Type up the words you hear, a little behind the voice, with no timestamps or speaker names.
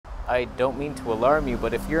I don't mean to alarm you,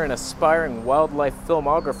 but if you're an aspiring wildlife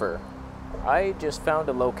filmographer, I just found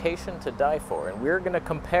a location to die for, and we're going to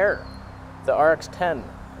compare the RX10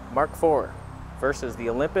 Mark IV versus the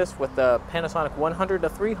Olympus with the Panasonic 100 to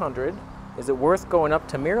 300. Is it worth going up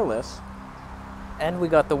to mirrorless? And we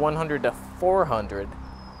got the 100 to 400.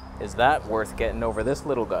 Is that worth getting over this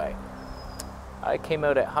little guy? I came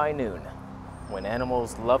out at high noon, when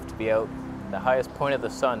animals love to be out, the highest point of the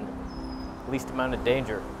sun, least amount of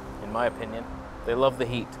danger, in my opinion. They love the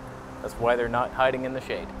heat. That's why they're not hiding in the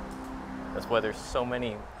shade. That's why there's so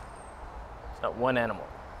many. It's not one animal.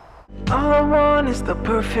 All I want is the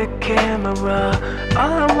perfect camera.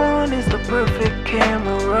 All I want is the perfect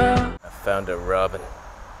camera. I found a robin.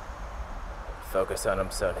 Focus on him,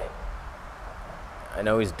 Sony. I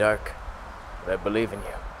know he's dark, but I believe in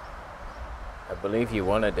you. I believe you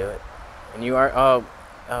want to do it. And you are. Oh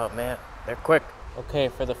man, they're quick. Okay,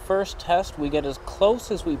 for the first test, we get as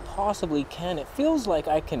close as we possibly can. It feels like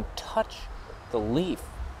I can touch the leaf.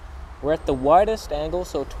 We're at the widest angle,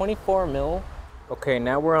 so 24 mil. Okay,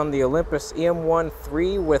 now we're on the Olympus EM1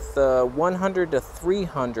 III with the 100 to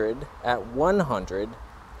 300 at 100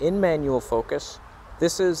 in manual focus.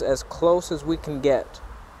 This is as close as we can get,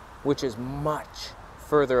 which is much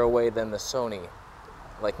further away than the Sony.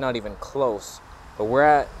 Like not even close, but we're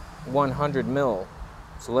at 100 mil.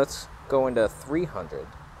 So let's go into 300.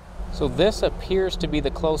 So this appears to be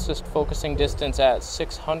the closest focusing distance at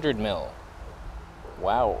 600 mil.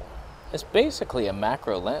 Wow. It's basically a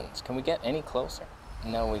macro lens. Can we get any closer?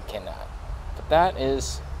 No, we cannot. But that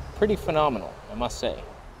is pretty phenomenal, I must say.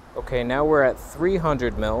 Okay, now we're at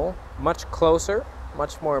 300 mil, much closer,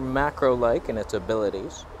 much more macro-like in its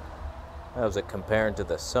abilities. How's it comparing to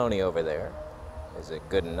the Sony over there? Is it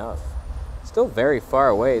good enough? Still very far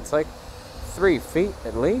away. It's like 3 feet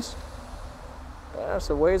at least. That's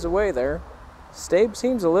a ways away there. Stabe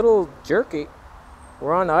seems a little jerky.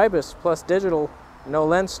 We're on IBIS plus digital, no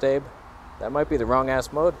lens stabe. That might be the wrong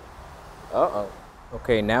ass mode. Uh-oh.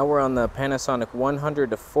 Okay, now we're on the Panasonic 100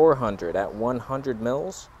 to 400 at 100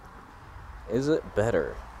 mils. Is it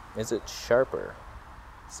better? Is it sharper?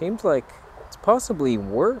 Seems like it's possibly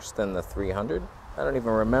worse than the 300. I don't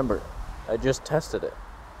even remember. I just tested it.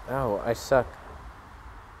 Oh, I suck.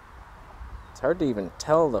 It's hard to even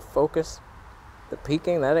tell the focus. The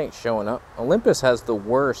peaking, that ain't showing up. Olympus has the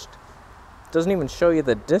worst. It doesn't even show you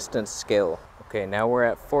the distance scale. Okay, now we're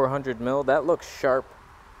at 400 mil. That looks sharp.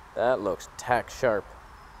 That looks tack sharp.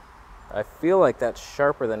 I feel like that's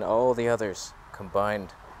sharper than all the others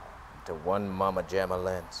combined into one Mama Jamma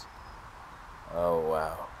lens. Oh,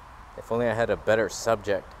 wow. If only I had a better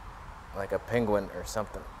subject, like a penguin or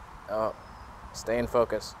something. Oh, stay in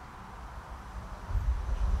focus.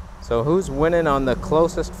 So who's winning on the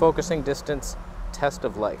closest focusing distance test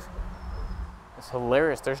of life? It's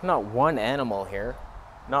hilarious. There's not one animal here.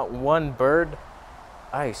 Not one bird.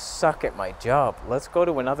 I suck at my job. Let's go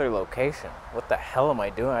to another location. What the hell am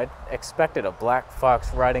I doing? I expected a black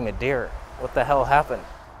fox riding a deer. What the hell happened?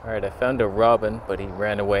 Alright, I found a robin, but he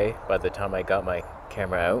ran away by the time I got my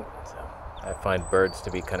camera out. So I find birds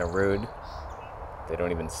to be kind of rude. They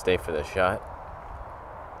don't even stay for the shot.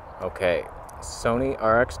 Okay, Sony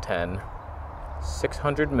RX10,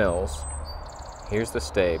 600 mils. Here's the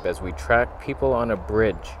stabe as we track people on a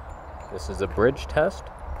bridge. This is a bridge test.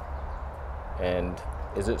 And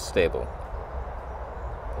is it stable?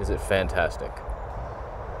 Is it fantastic?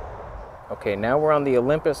 Okay, now we're on the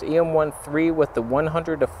Olympus EM1 III with the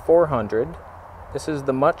 100 to 400. This is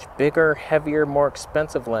the much bigger, heavier, more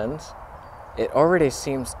expensive lens. It already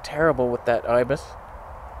seems terrible with that IBIS.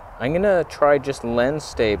 I'm gonna try just lens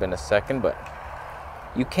stabe in a second, but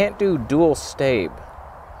you can't do dual stabe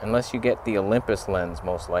unless you get the Olympus lens,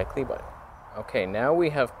 most likely. But okay, now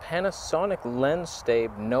we have Panasonic lens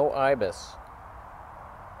stabe, no IBIS.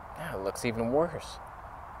 Yeah, it looks even worse.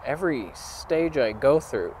 Every stage I go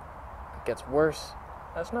through, it gets worse.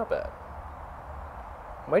 That's not bad.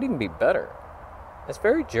 Might even be better. It's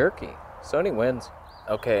very jerky. Sony wins.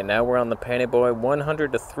 Okay, now we're on the Panaboy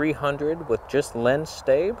 100 to 300 with just lens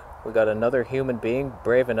stabe. We got another human being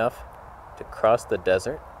brave enough to cross the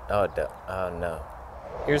desert. Oh no.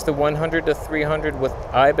 Here's the 100 to 300 with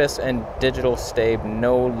IBIS and digital stabe,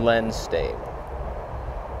 no lens stabe.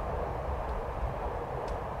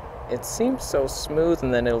 It seems so smooth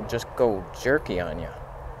and then it'll just go jerky on you.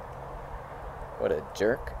 What a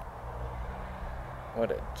jerk. What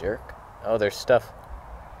a jerk. Oh, there's stuff.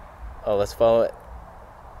 Oh, let's follow it.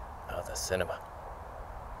 Oh, the cinema.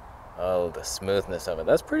 Oh, the smoothness of it.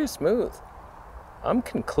 That's pretty smooth. I'm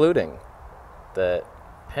concluding that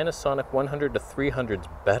Panasonic 100 to 300 is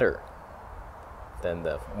better than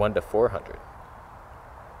the 1 to 400.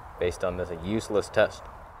 based on this useless test.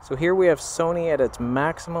 So here we have Sony at its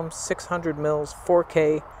maximum 600 mils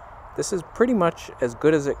 4K. This is pretty much as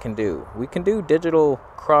good as it can do. We can do digital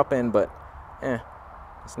crop in, but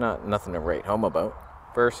it's nothing to write home about.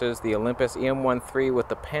 Versus the Olympus EM1 III with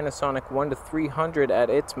the Panasonic 1-300 at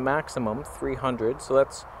its maximum 300. So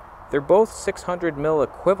they're both 600 mil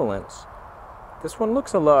equivalents. This one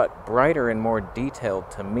looks a lot brighter and more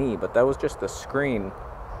detailed to me, but that was just the screen.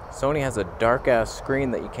 Sony has a dark ass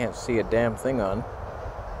screen that you can't see a damn thing on.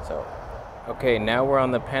 So, okay, now we're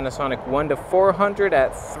on the Panasonic 1-400 at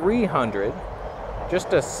 300, just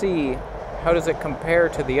to see how does it compare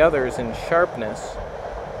to the others in sharpness.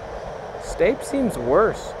 Stape seems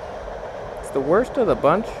worse. It's the worst of the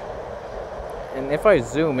bunch. And if I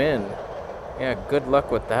zoom in, yeah, good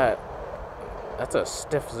luck with that. That's a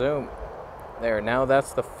stiff zoom. There, now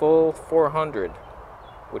that's the full 400,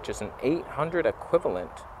 which is an 800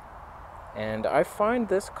 equivalent. And I find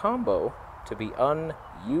this combo to be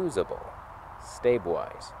unusable,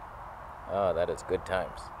 Stabe-wise. Oh, that is good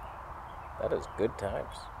times. That is good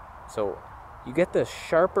times. So, you get this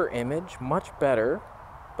sharper image, much better,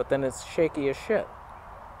 but then it's shaky as shit.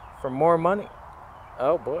 For more money.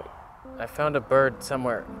 Oh boy. I found a bird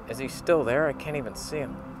somewhere. Is he still there? I can't even see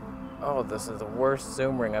him. Oh, this is the worst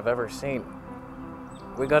zoom ring I've ever seen.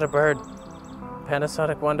 We got a bird.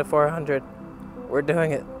 Panasonic 1-400. We're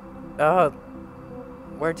doing it. Oh,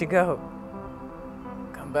 where'd you go?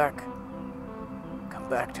 Come back. Come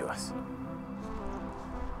back to us.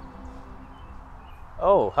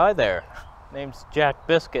 Oh, hi there. Name's Jack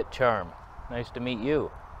Biscuit Charm. Nice to meet you.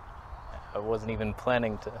 I wasn't even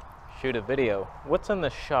planning to shoot a video. What's in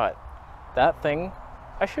this shot? That thing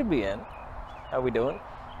I should be in. How we doing?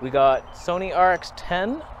 We got Sony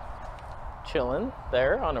RX10 chilling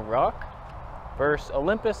there on a rock versus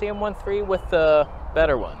Olympus EM1 III with the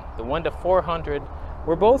better one, the 1-400.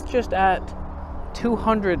 We're both just at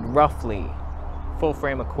 200 roughly full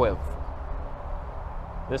frame equiv.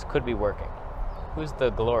 This could be working. Who's the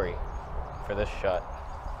glory for this shot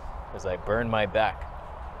as I burn my back?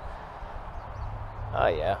 Oh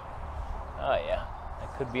yeah, oh yeah, I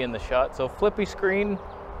could be in the shot. So flippy screen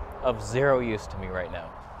of zero use to me right now.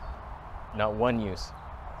 Not one use.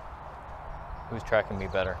 Who's tracking me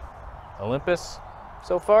better? Olympus,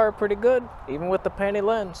 so far pretty good, even with the panty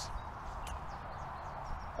lens.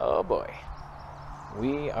 Oh boy,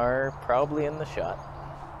 we are probably in the shot.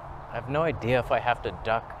 I have no idea if I have to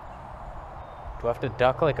duck. Do I have to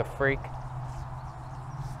duck like a freak?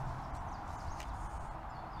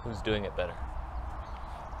 Who's doing it better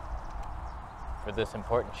for this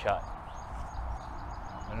important shot?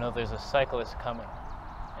 I know there's a cyclist coming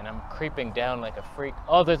and I'm creeping down like a freak.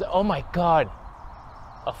 Oh, oh my God,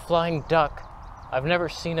 a flying duck. I've never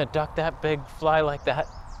seen a duck that big fly like that.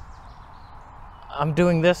 I'm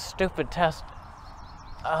doing this stupid test.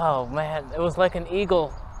 Oh man, it was like an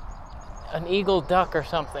eagle duck or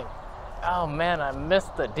something. Oh man, I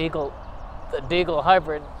missed the deagle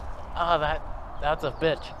hybrid. Oh, that's a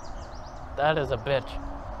bitch. That is a bitch.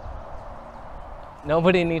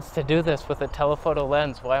 Nobody needs to do this with a telephoto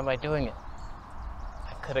lens. Why am I doing it?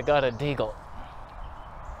 I could have got a deagle.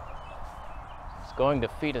 It's going to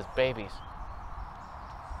feed his babies.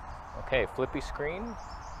 Okay, flippy screen.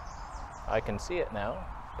 I can see it now,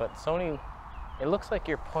 but Sony, it looks like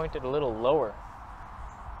you're pointed a little lower.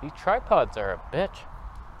 These tripods are a bitch.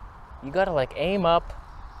 You gotta like aim up,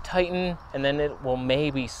 tighten, and then it will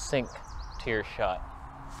maybe sync to your shot.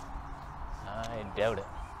 I doubt it.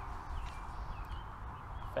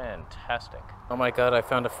 Fantastic. Oh my God, I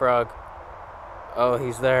found a frog. Oh,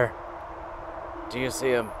 he's there. Do you see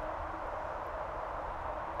him?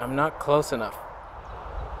 I'm not close enough.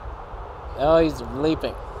 Oh, he's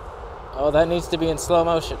leaping. Oh, that needs to be in slow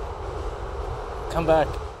motion. Come back.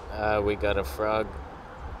 We got a frog.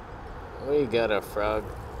 We got a frog.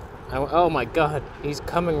 Oh my God, he's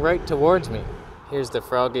coming right towards me. Here's the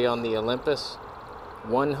froggy on the Olympus.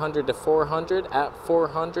 100-400 at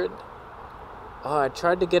 400. Oh, I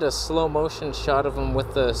tried to get a slow motion shot of him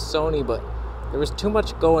with the Sony, but there was too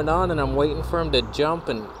much going on and I'm waiting for him to jump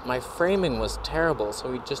and my framing was terrible,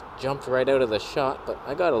 so he just jumped right out of the shot, but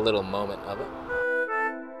I got a little moment of it.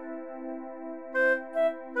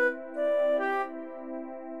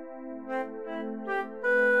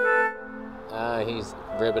 He's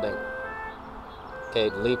riveting. Okay,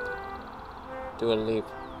 leap. Do a leap.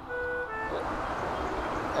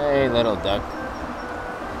 Hey, little duck.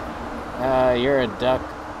 You're a duck.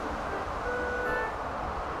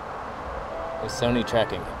 Is Sony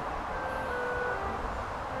tracking?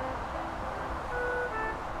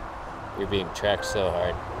 You're being tracked so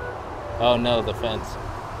hard. Oh no, the fence.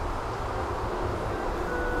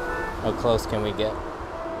 How close can we get?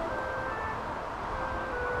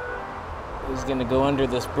 Who's gonna go under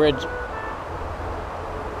this bridge?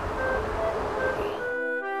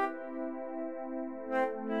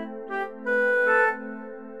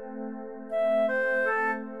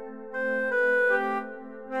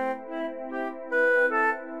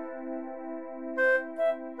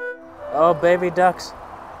 Oh, baby ducks.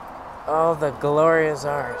 Oh, the glory is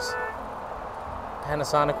ours.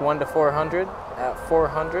 Panasonic 1-400 at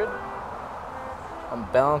 400. I'm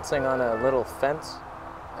balancing on a little fence.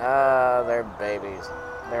 Ah, they're babies.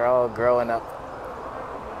 They're all growing up.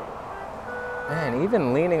 Man,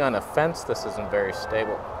 even leaning on a fence, this isn't very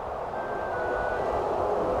stable.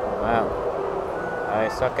 Wow. I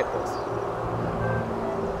suck at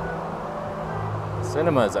this.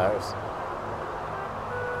 Cinema is ours.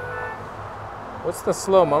 What's the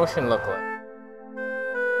slow motion look like?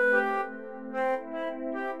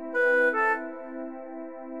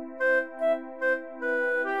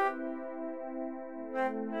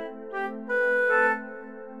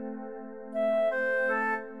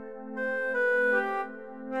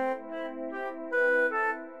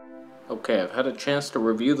 Okay, I've had a chance to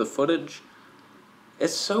review the footage.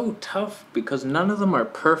 It's so tough because none of them are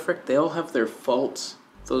perfect. They all have their faults.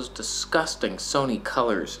 Those disgusting Sony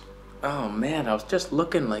colors. Oh man, I was just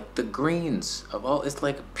looking like the greens of all, it's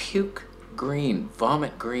like puke green,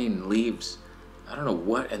 vomit green leaves. I don't know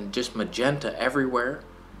what, and just magenta everywhere.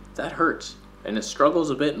 That hurts. And it struggles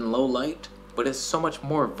a bit in low light, but it's so much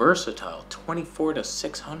more versatile.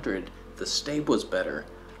 24-600, the stab was better.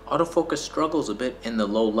 Autofocus struggles a bit in the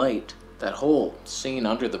low light. That whole scene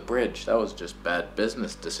under the bridge, that was just bad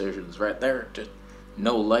business decisions right there. Just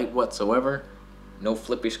no light whatsoever. No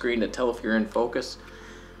flippy screen to tell if you're in focus.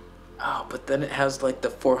 Oh, but then it has like the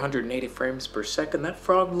 480 frames per second. That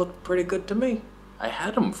frog looked pretty good to me. I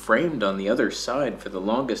had him framed on the other side for the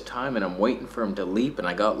longest time and I'm waiting for him to leap and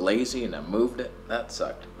I got lazy and I moved it. That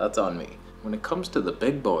sucked. That's on me. When it comes to the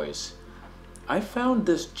big boys, I found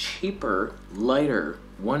this cheaper, lighter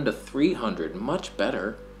 1-300 much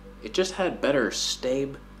better. It just had better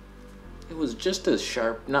stab. It was just as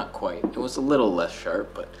sharp, not quite. It was a little less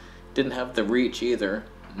sharp, but didn't have the reach either.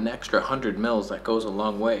 An extra 100 mils, that goes a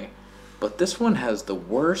long way. But this one has the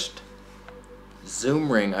worst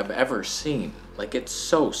zoom ring I've ever seen. Like, it's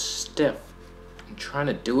so stiff. I'm trying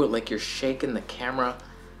to do it like you're shaking the camera.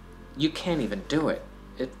 You can't even do it.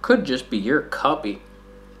 It could just be your copy.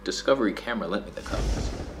 Discovery camera lent me the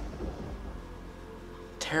copies.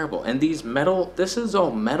 Terrible. And these metal, this is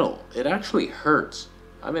all metal. It actually hurts.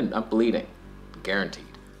 I'm bleeding. Guaranteed.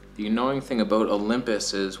 The annoying thing about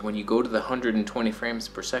Olympus is when you go to the 120 frames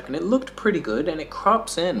per second, it looked pretty good and it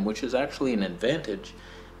crops in, which is actually an advantage.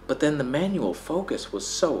 But then the manual focus was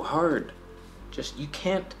so hard. Just, you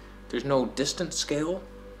can't, there's no distance scale.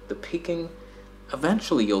 The peaking,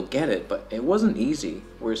 eventually you'll get it, but it wasn't easy.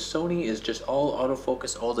 Whereas Sony is just all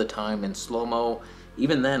autofocus all the time in slow-mo.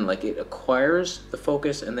 Even then, like, it acquires the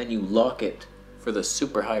focus and then you lock it for the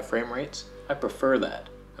super high frame rates. I prefer that.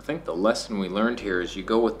 I think the lesson we learned here is you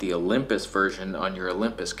go with the Olympus version on your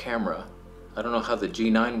Olympus camera. I don't know how the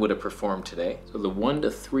G9 would have performed today. So the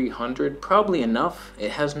 1-300, probably enough. It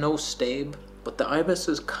has no stab, but the IBIS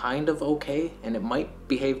is kind of okay, and it might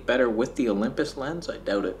behave better with the Olympus lens. I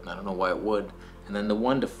doubt it. I don't know why it would. And then the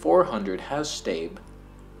 1-400 has stab.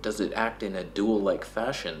 Does it act in a dual-like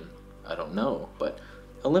fashion? I don't know, but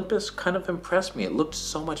Olympus kind of impressed me. It looked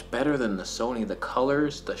so much better than the Sony. The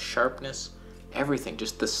colors, the sharpness, everything.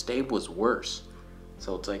 Just the stab was worse.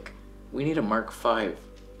 So it's like, we need a Mark V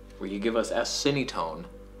where you give us S-Cinetone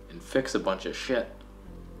and fix a bunch of shit.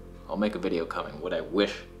 I'll make a video coming, what I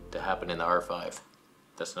wish to happen in the R5.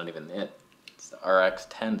 That's not even it. It's the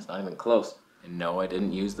RX10, it's not even close. And no, I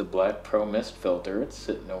didn't use the Black Pro Mist filter. It's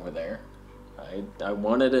sitting over there. I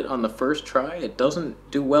wanted it on the first try. It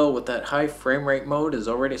doesn't do well with that high frame rate mode. It's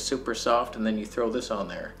already super soft, and then you throw this on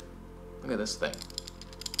there. Look at this thing.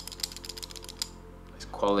 Nice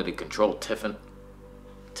quality control, Tiffin.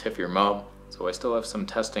 Tiff your mom. So I still have some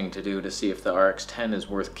testing to do to see if the RX10 is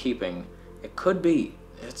worth keeping. It could be.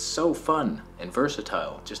 It's so fun and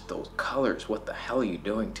versatile. Just those colors, what the hell are you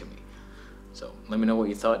doing to me? So let me know what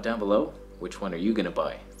you thought down below. Which one are you gonna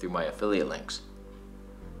buy through my affiliate links?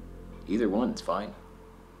 Either one's fine.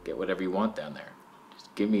 Get whatever you want down there.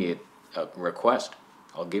 Just give me a request.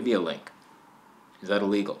 I'll give you a link. Is that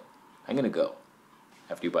illegal? I'm gonna go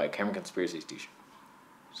after you buy a Camera Conspiracies t-shirt.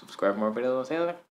 Subscribe for more videos.